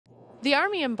The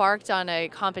Army embarked on a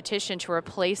competition to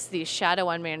replace the Shadow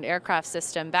unmanned aircraft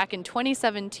system back in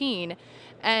 2017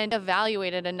 and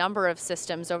evaluated a number of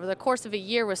systems over the course of a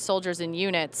year with soldiers and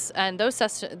units. And those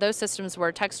systems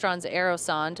were Textron's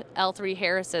Aerosonde, L3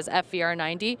 Harris's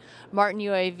FVR-90, Martin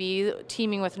UAV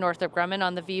teaming with Northrop Grumman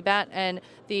on the VBAT, and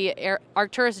the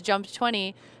Arcturus Jump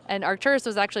 20. And Arcturus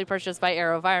was actually purchased by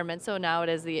AeroVironment, so now it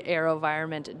is the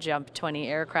AeroVironment Jump 20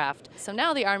 aircraft. So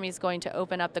now the Army is going to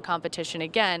open up the competition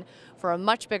again for a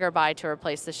much bigger buy to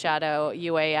replace the Shadow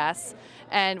UAS.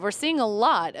 And we're seeing a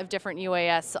lot of different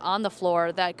UAS on the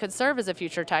floor that could serve as a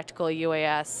future tactical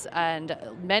UAS. And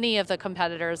many of the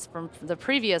competitors from the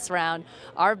previous round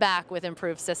are back with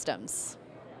improved systems.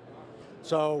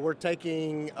 So we're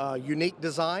taking a unique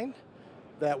design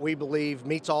that we believe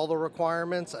meets all the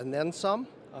requirements and then some.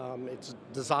 It's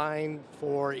designed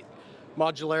for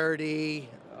modularity,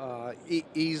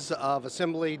 ease of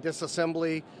assembly,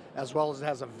 disassembly, as well as it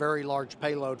has a very large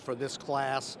payload for this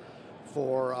class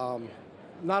for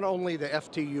not only the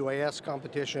FTUAS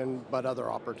competition, but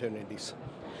other opportunities.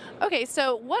 Okay,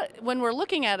 so when we're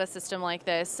looking at a system like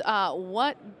this,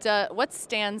 what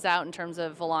stands out in terms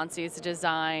of Volanci's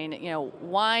design? You know,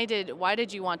 why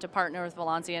did you want to partner with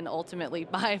Volanci and ultimately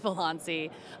buy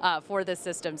Volanci for this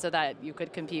system so that you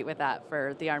could compete with that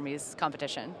for the Army's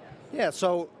competition? Yeah,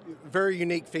 so very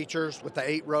unique features with the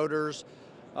 8 rotors,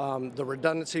 the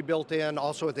redundancy built in,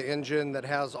 also with the engine that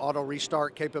has auto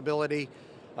restart capability.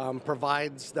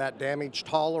 Provides that damage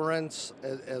tolerance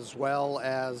as well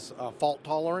as fault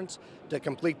tolerance to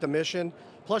complete the mission,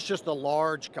 plus just the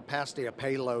large capacity of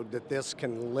payload that this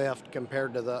can lift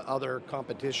compared to the other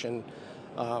competition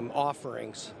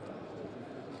offerings.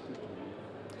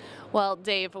 Well,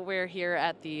 Dave, we're here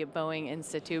at the Boeing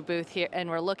Institute booth here, and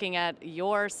we're looking at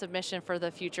your submission for the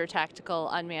future tactical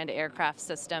unmanned aircraft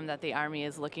system that the Army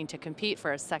is looking to compete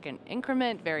for a second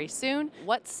increment very soon.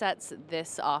 What sets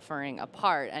this offering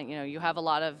apart? And you know, you have a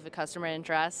lot of customer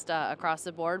interest across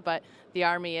the board, but the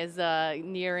Army is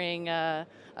nearing a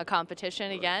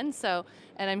competition again. So,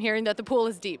 and I'm hearing that the pool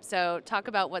is deep. So, talk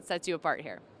about what sets you apart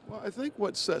here. Well, I think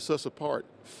what sets us apart,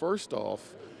 first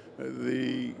off,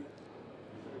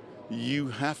 you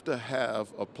have to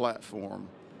have a platform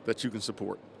that you can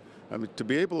support. I mean, to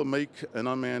be able to make an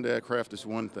unmanned aircraft is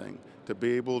one thing. To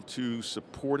be able to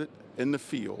support it in the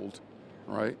field,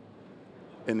 right,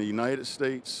 in the United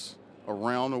States,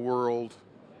 around the world,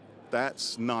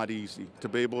 that's not easy. To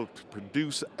be able to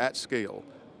produce at scale,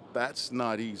 that's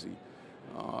not easy,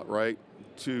 right?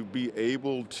 To be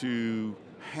able to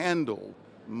handle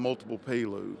multiple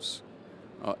payloads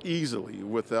easily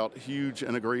without huge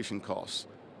integration costs,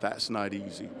 that's not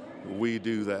easy. We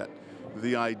do that.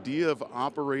 The idea of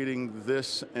operating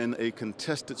this in a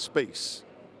contested space,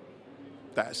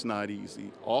 that's not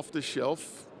easy. Off the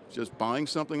shelf, just buying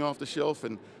something off the shelf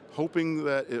and hoping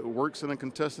that it works in a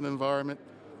contested environment,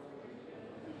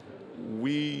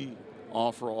 we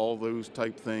offer all those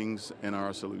type things in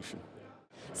our solution.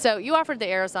 So you offered the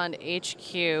Aerosonde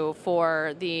HQ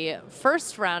for the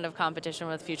first round of competition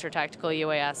with Future Tactical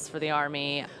UAS for the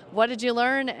Army. What did you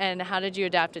learn and how did you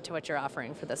adapt it to what you're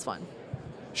offering for this one?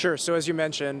 Sure, so as you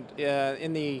mentioned,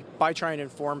 in the buy, try, and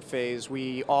inform phase,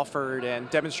 we offered and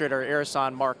demonstrated our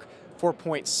Aerosonde Mark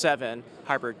 4.7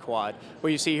 hybrid quad.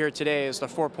 What you see here today is the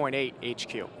 4.8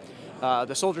 HQ.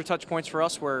 The soldier touch points for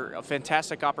us were a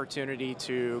fantastic opportunity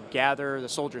to gather the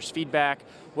soldiers' feedback,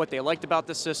 what they liked about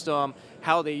the system,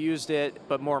 how they used it,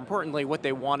 but more importantly, what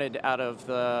they wanted out of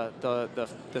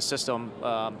the system,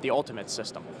 the ultimate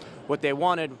system. What they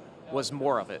wanted was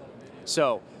more of it.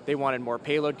 So they wanted more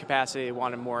payload capacity, they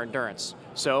wanted more endurance.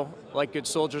 So, like good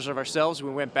soldiers of ourselves, we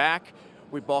went back,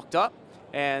 we bulked up,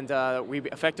 and we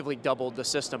effectively doubled the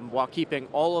system while keeping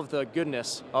all of the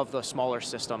goodness of the smaller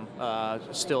system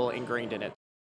still ingrained in it.